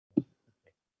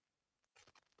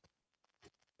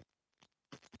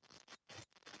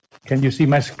Can you see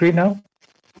my screen now?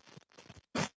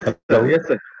 Hello? Yes,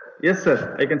 sir. Yes,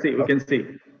 sir. I can see. We can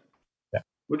see. Yeah.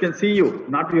 We can see you,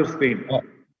 not your screen.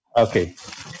 Okay.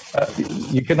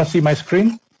 You cannot see my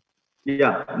screen?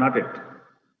 Yeah, not yet.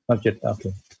 Not yet.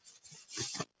 Okay.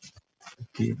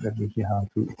 Okay, let me see how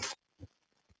to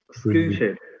screen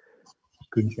share.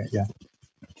 Screen share, yeah.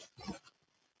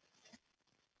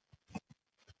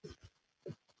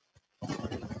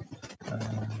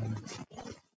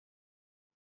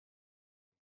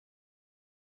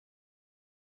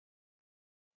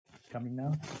 Coming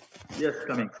now? Yes,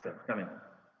 coming, sir. Coming.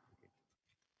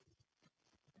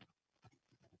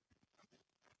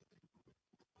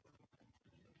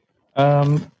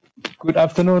 Good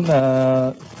afternoon,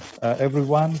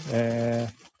 everyone.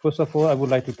 First of all, I would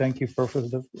like to thank you,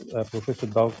 Professor Dr.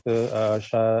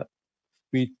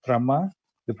 Chatpracha,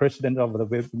 the president of the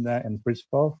webinar and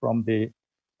principal from the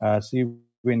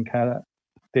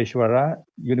Venkateswara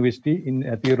University in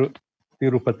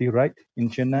Tirupati, right, in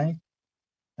Chennai,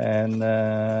 and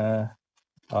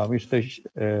Mr.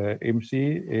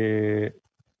 MC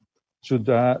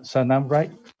Sanam,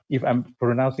 right? If I'm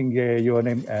pronouncing your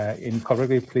name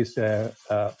incorrectly, please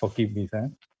forgive me, sir.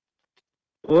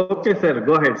 Okay, sir.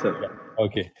 Go ahead, sir. Yeah.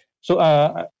 Okay. So,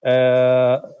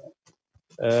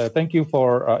 thank you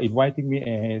for inviting me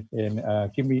and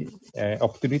give me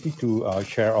opportunity to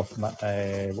share of my,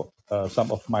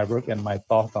 some of my work and my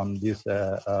thoughts on this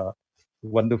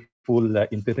wonderful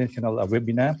international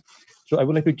webinar. So I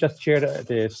would like to just share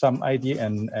some idea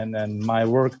and my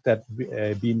work that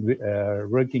been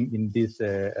working in this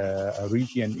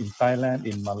region in Thailand,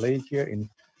 in Malaysia, in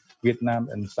Vietnam,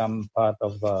 and some part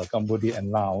of Cambodia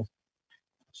and Laos.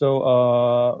 So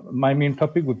my main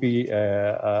topic would be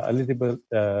a little bit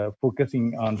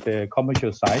focusing on the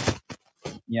commercial side.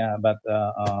 Yeah, but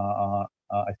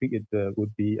I think it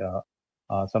would be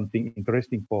something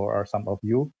interesting for some of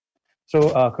you.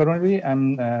 So currently,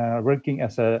 I'm working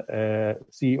as a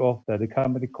CEO of the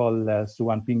company called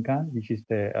Suwanphingkarn, which is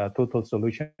the total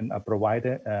solution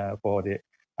provider for the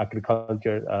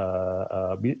agriculture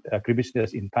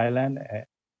agribusiness in Thailand,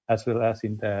 as well as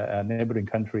in the neighboring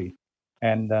country.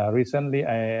 And recently,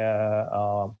 I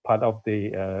part of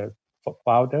the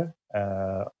founder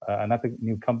another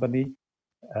new company.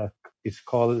 It's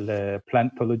called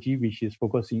Plantology, which is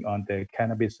focusing on the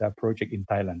cannabis project in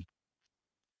Thailand.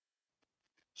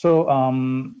 So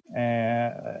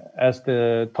as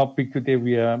the topic today,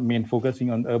 we are main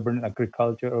focusing on urban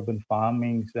agriculture, urban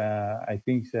farming. I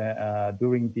think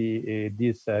during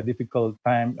this difficult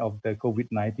time of the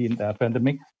COVID-19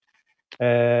 pandemic,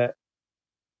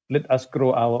 let us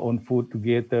grow our own food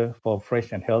together for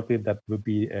fresh and healthy. That will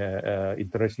be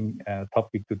interesting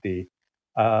topic today.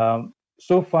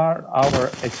 So far, our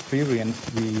experience,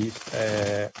 we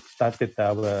started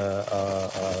our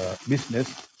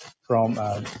business from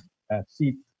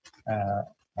seed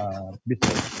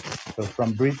business. So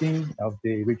from breeding of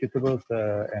the vegetables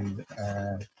and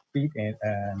seed and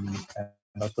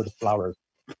also the flowers.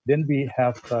 Then we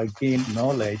have gained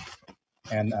knowledge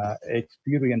and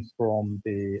experience from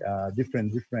the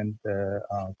different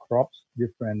crops,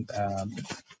 different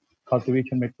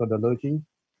cultivation methodology,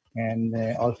 and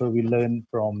also we learn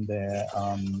from the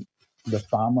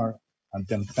farmer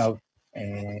themselves,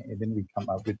 and then we come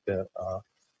up with the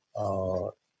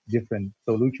different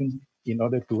solutions in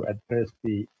order to address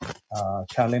the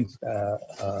challenge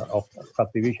of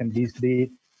cultivation these days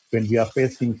when we are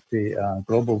facing the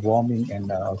global warming and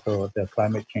also the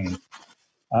climate change.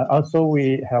 Also,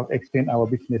 we have extended our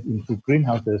business into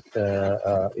greenhouses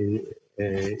in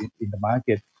the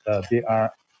market. There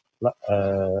are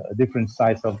different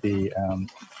size of the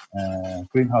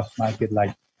greenhouse market,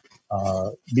 like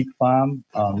big farm,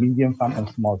 medium farm, and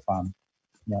small farm.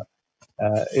 Yeah.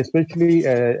 Especially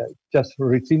just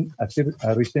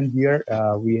recent year,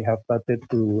 we have started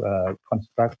to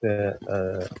construct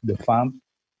the farm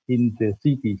in the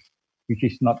cities, which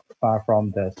is not far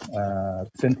from the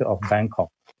center of Bangkok,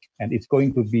 and it's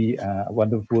going to be a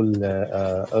wonderful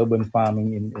urban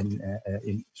farming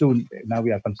in soon. Now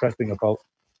we are constructing about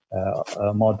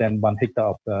more than 1 hectare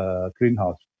of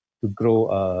greenhouse to grow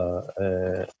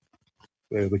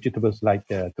vegetables like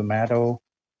tomato,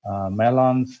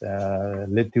 melons,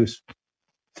 lettuce.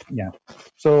 Yeah.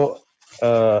 So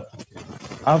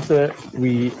after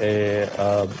we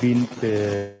been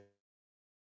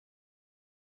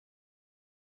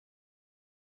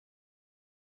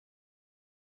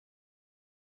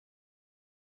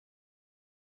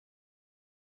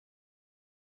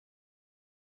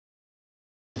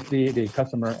mostly the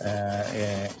customer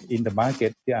in the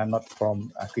market, they are not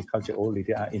from agriculture only.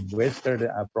 They are investors. They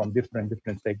are from different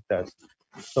sectors.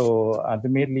 So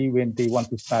ultimately, when they want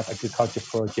to start agriculture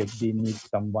project, they need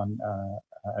someone.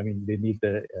 I mean, they need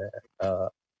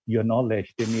your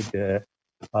knowledge. They need the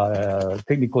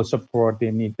technical support.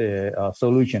 They need the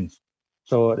solutions.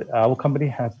 So our company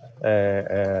has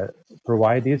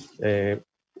provided this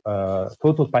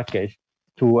total package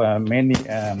to many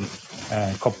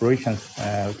corporations,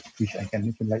 which I can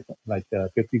mention like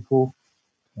PepsiCo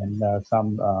and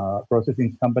some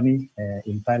processing company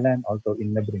in Thailand, also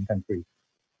in neighboring countries.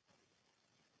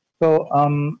 So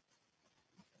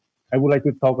I would like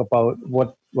to talk about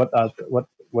what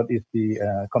is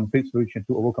the complete solution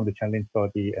to overcome the challenge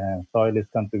for the soilless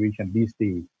cultivation these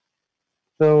days.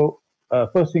 So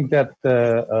first thing that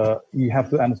you have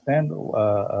to understand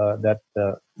that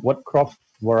what crop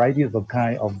varieties or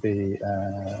kind of the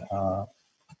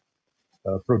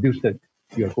produce that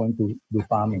you are going to do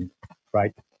farming,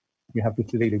 right? You have to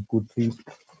select a good seed,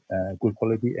 good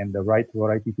quality, and the right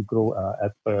variety to grow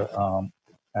as per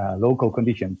local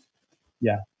conditions.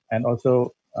 Yeah, and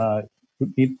also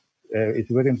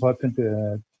it's very important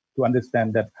to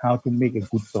understand that how to make a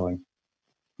good soil,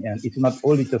 and it's not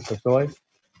only just the soil.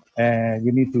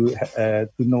 You need to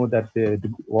know that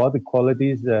all the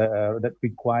qualities that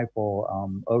required for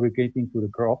irrigating to the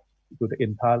crop, to the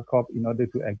entire crop, in order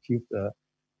to achieve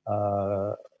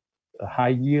a high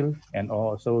yield, and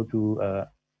also to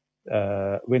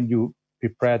when you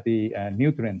prepare the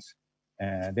nutrients,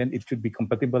 then it should be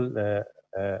compatible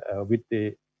with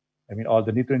the. I mean, all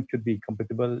the nutrients should be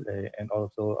compatible and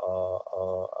also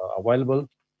available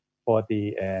for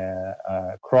the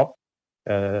crop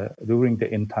during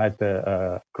the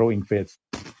entire growing phase.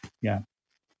 Yeah.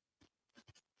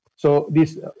 So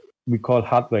this we call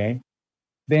hardware.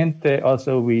 Then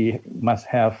also we must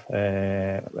have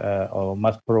or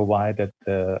must provide that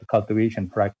cultivation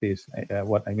practice.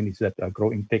 What I mean is that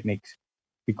growing techniques,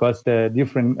 because the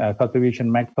different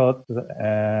cultivation methods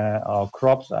or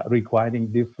crops are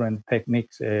requiring different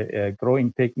techniques,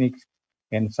 growing techniques,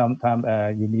 and sometimes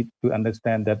you need to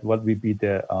understand that what will be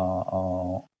the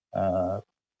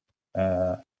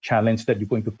challenge that you're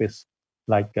going to face,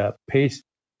 like pest,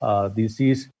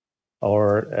 disease,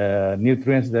 or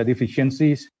nutrients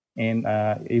deficiencies. And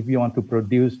if you want to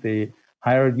produce the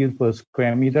higher yield per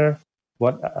square meter,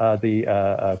 what are the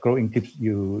growing tips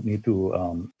you need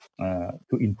to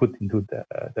input into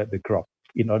the crop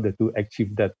in order to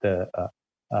achieve that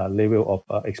level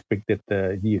of expected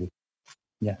yield?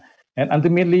 Yeah, and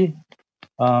ultimately,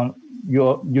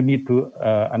 you need to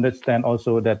understand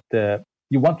also that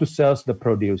you want to sell the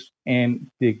produce, and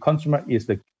the consumer is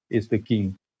the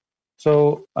king.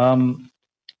 So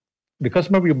the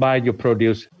customer will buy your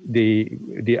produce.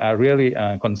 They are really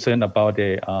concerned about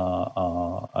the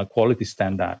quality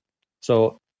standard.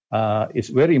 So it's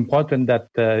very important that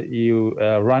you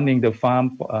running the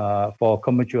farm for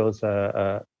commercials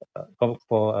for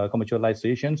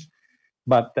commercializations,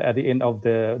 but at the end of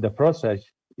the process,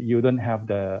 you don't have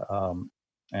the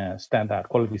standard,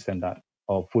 quality standard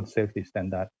or food safety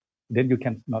standard. Then you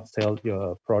cannot sell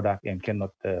your product and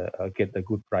cannot get a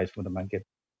good price from the market.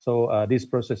 So these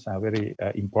processes are very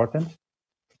important.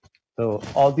 So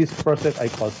all this process I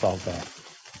call software,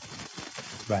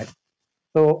 right?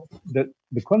 So the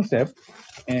concept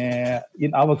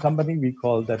in our company, we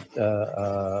call that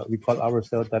we call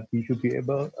ourselves that we should be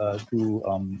able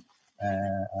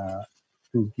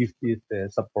to give this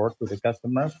support to the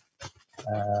customers.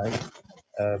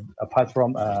 Apart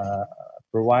from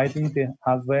providing the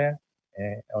hardware,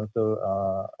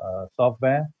 also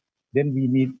software, then we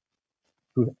need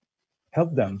to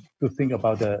help them to think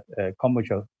about the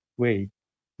commercial way,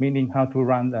 meaning how to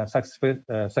run a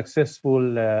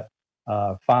successful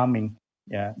farming.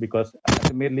 Yeah, because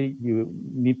ultimately you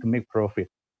need to make profit,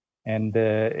 and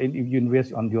if you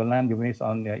invest on your land, you invest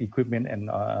on equipment and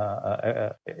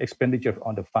expenditure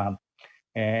on the farm.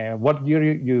 What year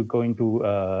you're going to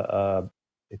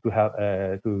have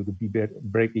to be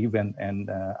break even, and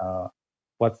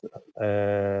what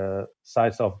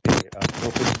size of the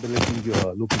profitability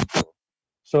you're looking for.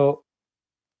 So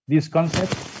this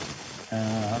concept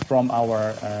from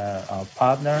our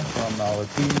partner, from our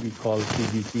team, we call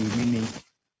CBC, meaning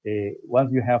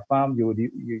once you have farm,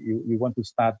 you want to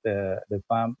start the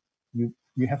farm,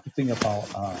 you have to think about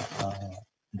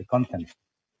the content.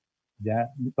 Yeah,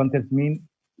 the content means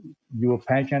your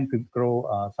passion to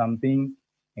grow something,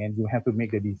 and you have to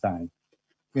make the design.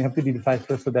 You have to decide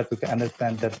first so that you can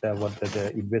understand that what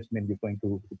the investment you're going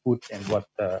to put, and what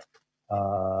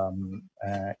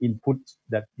inputs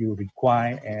that you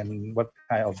require, and what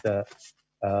kind of the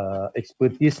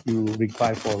expertise you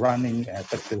require for running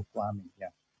textile farming. Yeah,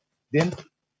 then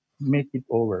make it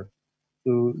over.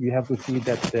 So you have to see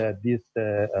that this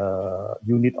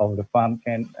unit of the farm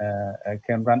can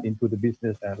run into the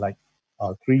business like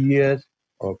 3 years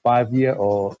or 5 years,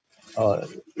 or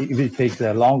if it takes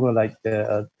longer, like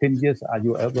 10 years, are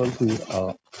you able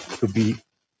to be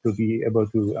able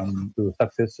to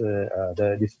success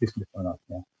this business or not?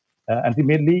 Yeah.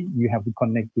 Ultimately, you have to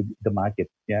connect to the market,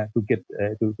 yeah, to get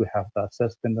to have a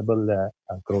sustainable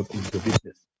growth in the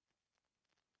business.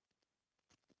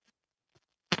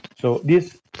 So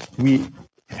this we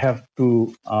have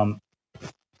to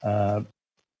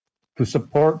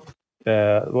support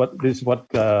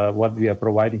what we are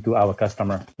providing to our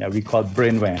customer. Yeah, we call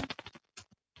brainware.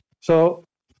 So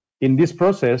in this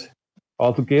process,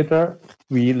 altogether,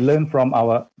 we learn from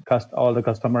all the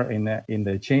customer in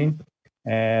the chain,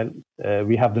 and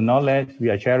we have the knowledge.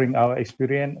 We are sharing our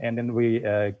experience, and then we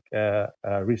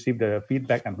receive the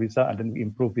feedback and result, and then we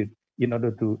improve it in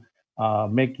order to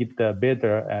make it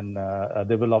better and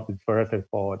develop it further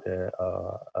for the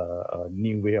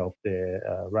new way of the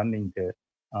running the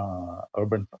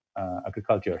urban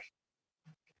agriculture.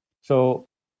 So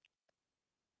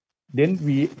then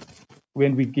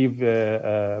when we give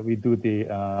we do the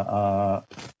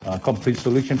complete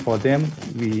solution for them,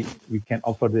 we can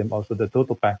offer them also the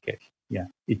total package. Yeah,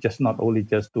 it's just not only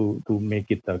just to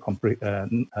make it a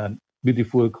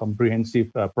beautiful,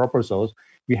 comprehensive proposals.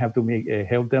 We have to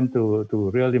help them to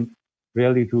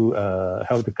really to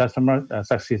help the customer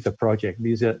succeed the project.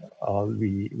 These are all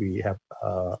we have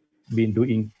been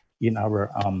doing in our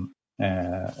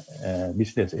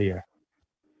business area.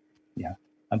 Yeah.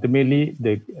 Ultimately,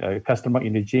 the customer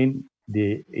in the chain,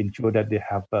 they ensure that they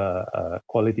have a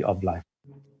quality of life.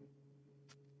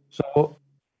 So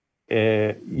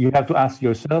you have to ask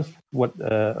yourself what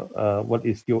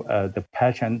is your the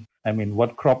passion. I mean,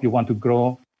 what crop you want to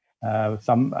grow.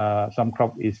 Some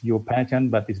crop is your passion,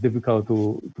 but it's difficult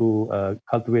to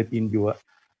cultivate in your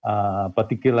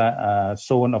particular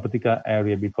zone or particular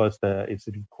area because it's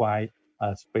required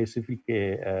specific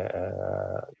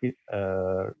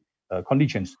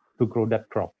conditions to grow that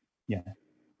crop. Yeah.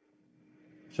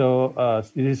 So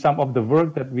this is some of the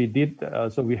work that we did.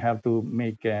 So we have to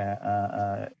make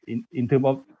in terms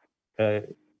of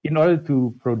in order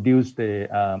to produce the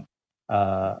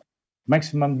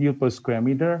maximum yield per square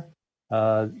meter.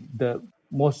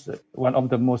 One of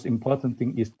the most important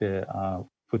thing is the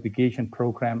fertigation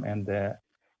program and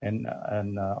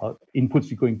inputs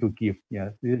you're going to give. Yeah,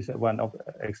 this is one of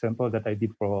the example that I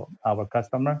did for our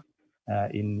customer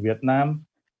in Vietnam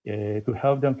to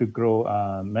help them to grow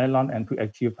melon and to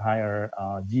achieve higher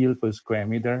yield per square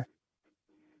meter.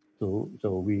 So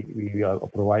we are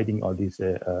providing all this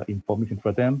information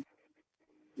for them.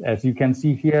 As you can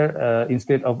see here,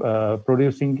 instead of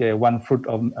producing one fruit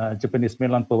of Japanese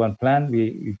melon per one plant,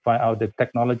 we find out the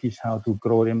technologies how to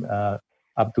grow them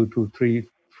up to 2, 3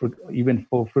 fruit, even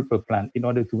 4 fruit per plant in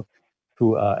order to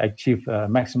achieve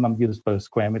maximum yields per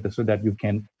square meter, so that you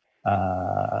can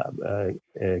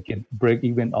get break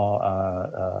even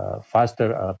or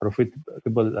faster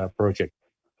profitable project.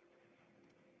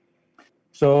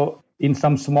 So in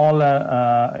some small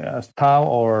town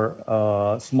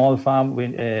or small farm,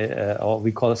 or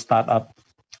we call startup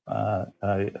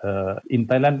in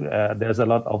Thailand, there's a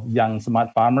lot of young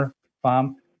smart farm.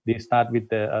 They start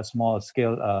with a small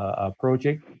scale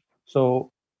project. So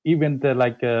even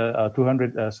like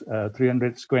 200,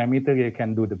 300 square meter, you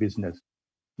can do the business.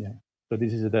 Yeah. So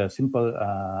this is the simple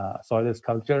soilless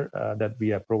culture that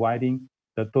we are providing.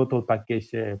 The total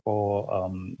package for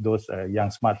those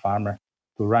young smart farmers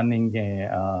to running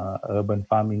urban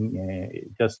farming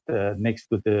just next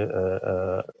to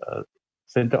the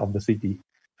center of the city,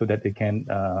 so that they can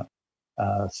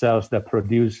sell the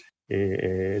produce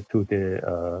to the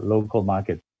local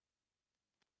market.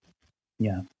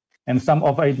 Yeah, and some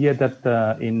of idea that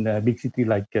in big city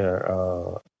like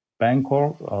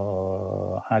Bangkok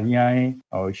or Hanyai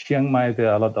or Chiang Mai, there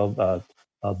are a lot of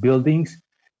buildings.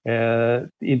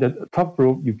 In the top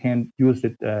roof, you can use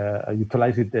it,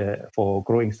 utilize it for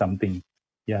growing something.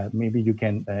 Yeah, maybe you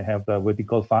can have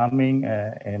vertical farming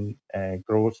and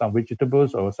grow some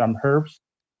vegetables or some herbs.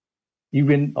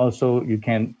 Even also, you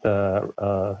can do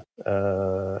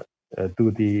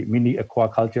the mini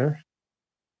aquaculture.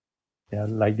 Yeah,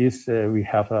 like this, we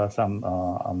have some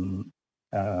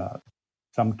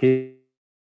case.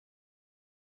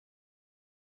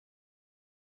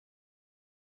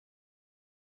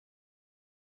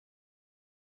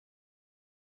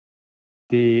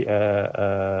 The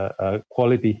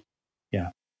quality,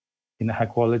 yeah, in high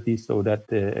quality, so that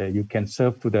you can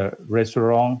serve to the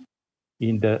restaurant,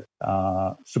 in the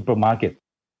supermarket.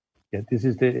 Yeah, this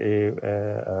is the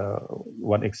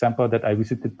one example that I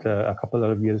visited a couple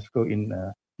of years ago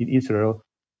in Israel.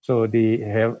 So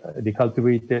they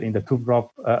cultivated in the top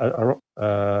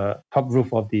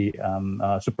roof of the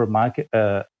supermarket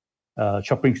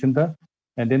shopping center,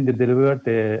 and then they delivered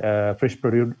the fresh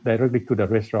produce directly to the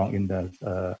restaurant in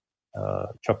the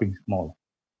shopping mall.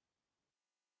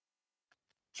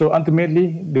 So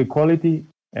ultimately, the quality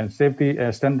and safety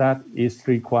standard is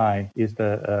required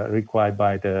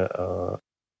by the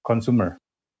consumer,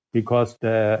 because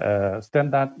the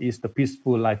standard is the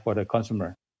peaceful life for the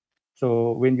consumer.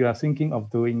 So when you are thinking of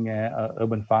doing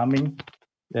urban farming,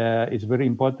 it's very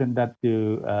important that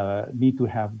you need to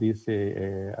have this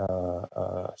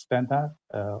standard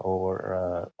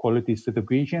or quality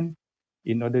certification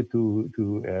in order to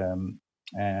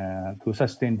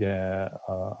sustain the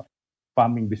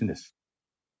farming business.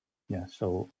 Yeah,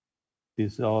 so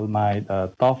this is all my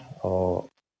thought or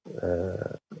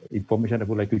information I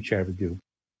would like to share with you.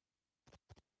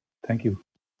 Thank you.